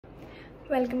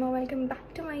Welcome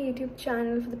back to my YouTube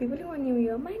channel. For the people who are new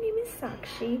here, my name is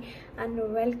Sakshi and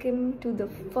welcome to the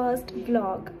first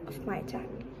vlog of my channel.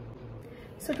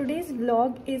 So today's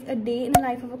vlog is a day in the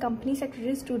life of a company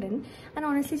secretary student. And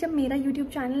honestly, जब मेरा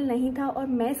YouTube channel नहीं था और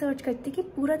मैं search करती कि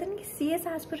पूरा दिन CS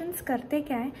aspirants करते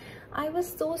क्या है, I was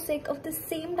so sick of the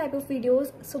same type of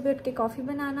videos. सुबह उठ के कॉफ़ी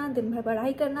बनाना, दिन भर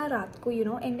पढ़ाई करना, रात को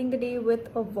ending the day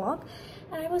with a walk.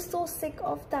 And I was so sick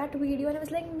of that video and I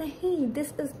was like, nahi,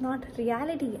 this is not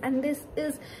reality and this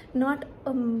is not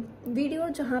a video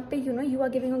जहाँ पे you are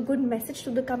giving a good message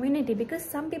to the community, because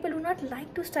some people do not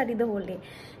like to study the whole day,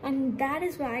 and that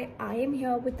is why I am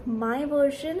here with my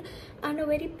version and a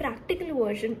very practical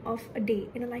version of a day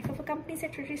in the life of a company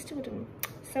secretary student.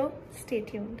 So stay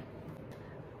tuned.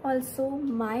 Also,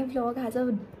 my vlog has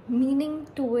a meaning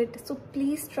to it, so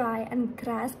please try and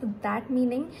grasp that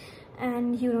meaning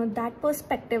and that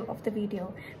perspective of the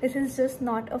video. This is just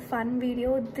not a fun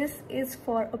video, this is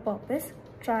for a purpose.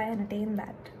 Try and attain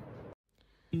that.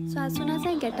 So as soon as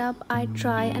I get up, I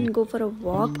try and go for a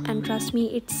walk, and trust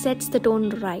me, it sets the tone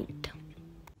right.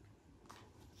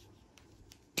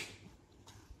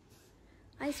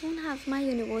 I soon have my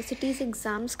university's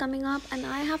exams coming up and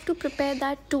I have to prepare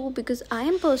that too, because I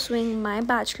am pursuing my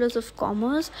Bachelor's of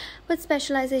Commerce with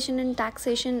specialization in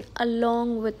taxation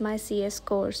along with my CS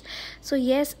course. So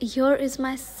yes, here is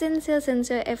my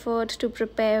sincere effort to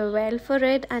prepare well for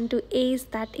it and to ace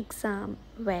that exam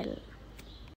well.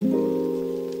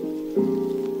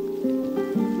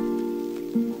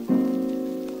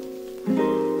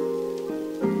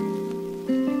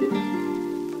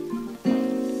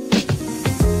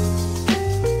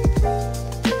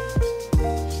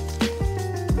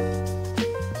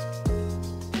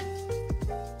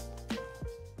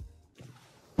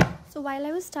 So while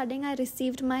I was studying, I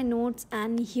received my notes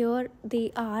and here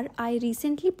they are. I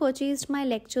recently purchased my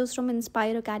lectures from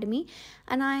Inspire Academy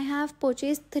and I have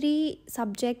purchased 3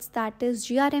 subjects, that is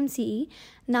GRMCE,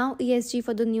 now ESG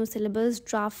for the new syllabus,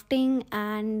 drafting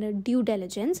and due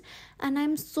diligence, and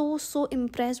I'm so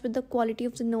impressed with the quality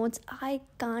of the notes. I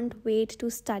can't wait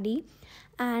to study.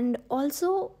 And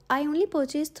also, I only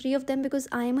purchased 3 of them because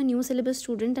I am a new syllabus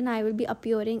student and I will be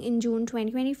appearing in June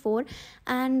 2024,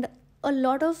 and a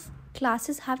lot of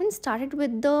classes haven't started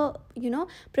with the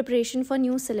preparation for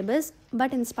new syllabus,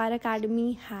 but Inspire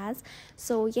Academy has.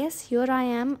 So yes, here I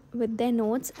am with their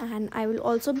notes, and I will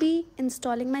also be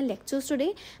installing my lectures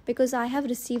today because I have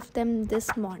received them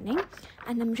this morning,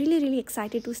 and I'm really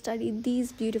excited to study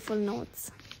these beautiful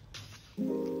notes.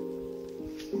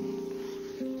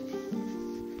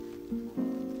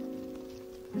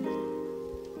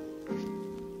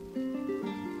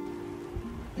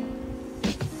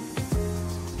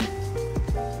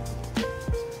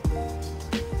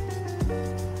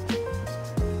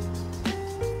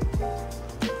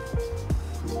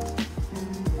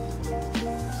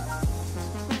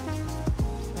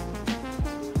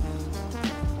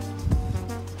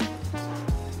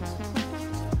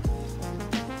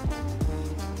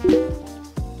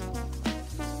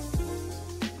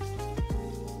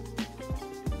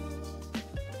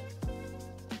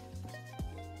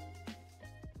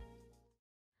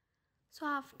 So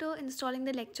after installing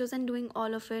the lectures and doing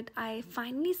all of it, I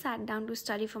finally sat down to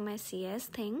study for my CS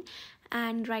thing.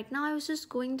 And right now I was just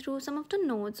going through some of the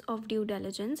notes of due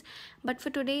diligence. But for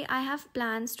today, I have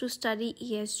plans to study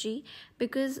ESG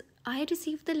because I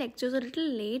received the lectures a little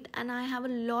late and I have a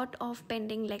lot of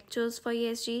pending lectures for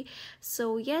ESG.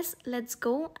 So yes, let's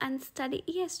go and study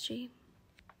ESG.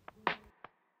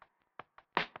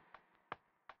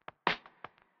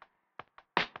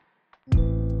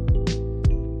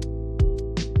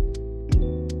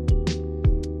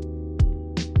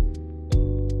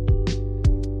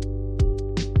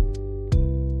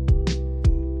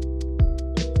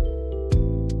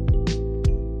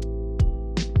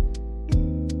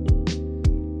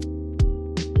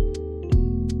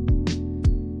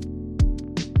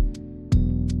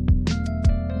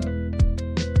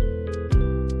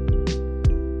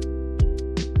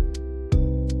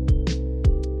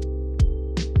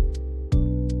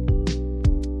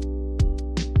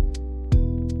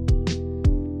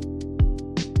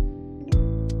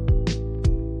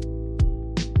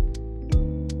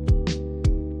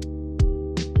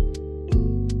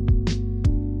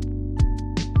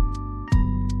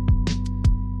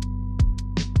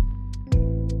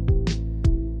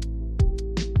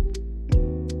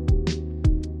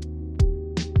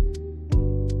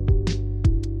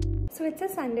 So it's a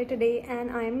Sunday today and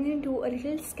I'm going to do a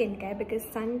little skincare because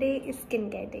Sunday is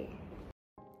skincare day.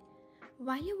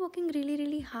 While you're working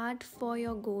really hard for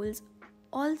your goals,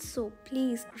 also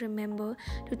please remember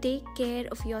to take care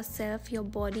of yourself, your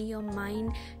body, your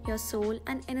mind, your soul,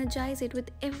 and energize it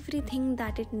with everything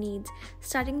that it needs.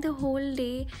 Studying the whole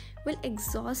day will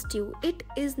exhaust you. It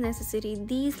is necessary.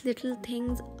 These little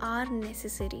things are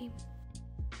necessary.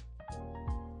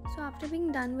 So after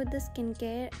being done with the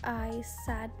skincare, I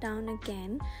sat down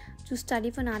again to study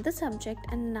for another subject,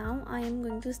 and now I am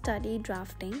going to study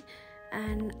drafting,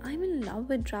 and I'm in love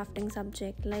with drafting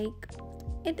subject. Like,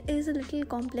 it is a little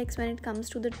complex when it comes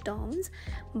to the terms,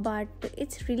 but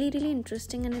it's really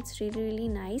interesting and it's really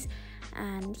nice.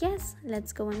 And yes,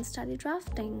 let's go and study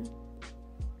drafting.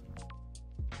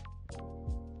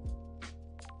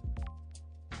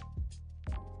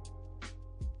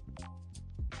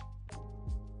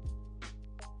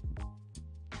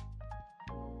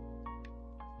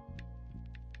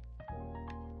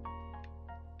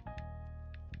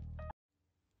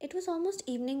 It was almost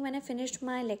evening when I finished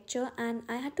my lecture, and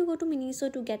I had to go to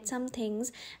Miniso to get some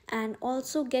things and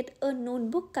also get a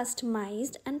notebook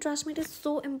customized. And trust me, it is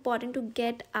so important to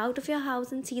get out of your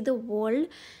house and see the world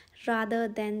rather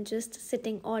than just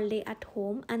sitting all day at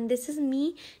home. And this is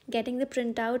me getting the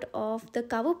printout of the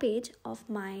cover page of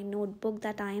my notebook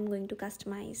that I am going to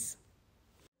customize.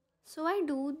 So I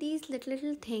do these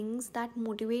little things that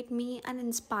motivate me and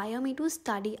inspire me to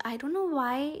study. I don't know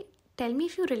why. Tell me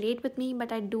if you relate with me,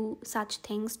 but I do such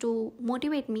things to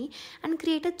motivate me and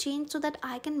create a change so that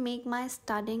I can make my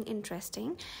studying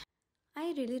interesting.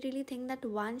 I really think that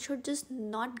one should just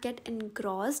not get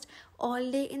engrossed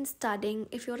all day in studying.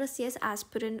 If you're a CS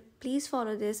aspirant, please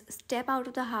follow this. Step out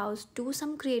of the house, do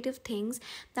some creative things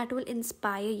that will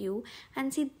inspire you.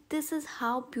 And see, this is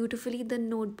how beautifully the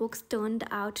notebooks turned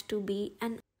out to be.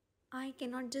 And I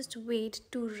cannot just wait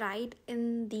to write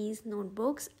in these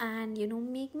notebooks and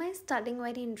make my studying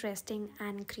very interesting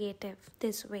and creative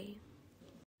this way.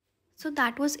 So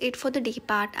that was it for the day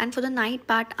part, and for the night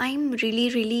part, I'm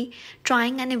really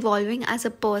trying and evolving as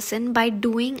a person by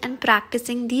doing and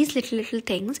practicing these little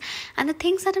things. And the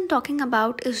things that I'm talking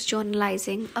about is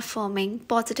journalizing, affirming,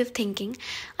 positive thinking.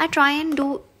 I try and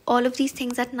do all of these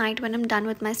things at night when I'm done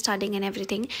with my studying and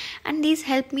everything, and these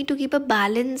help me to keep a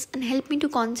balance and help me to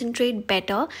concentrate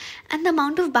better. And the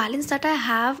amount of balance that I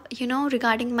have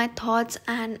regarding my thoughts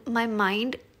and my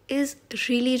mind is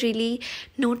really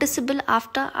noticeable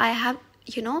after I have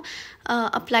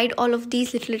applied all of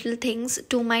these little things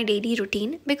to my daily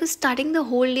routine, because studying the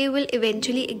whole day will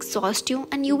eventually exhaust you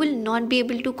and you will not be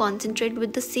able to concentrate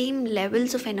with the same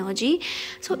levels of energy.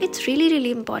 So it's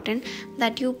really important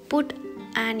that you put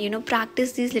and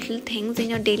practice these little things in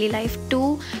your daily life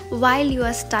too while you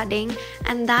are studying.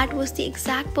 And that was the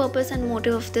exact purpose and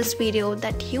motive of this video,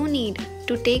 that you need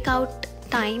to take out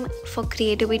time for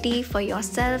creativity for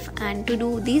yourself and to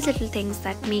do these little things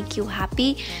that make you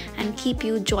happy and keep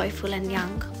you joyful and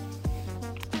young.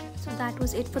 So that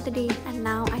was it for the day, and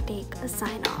now I take a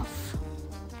sign off.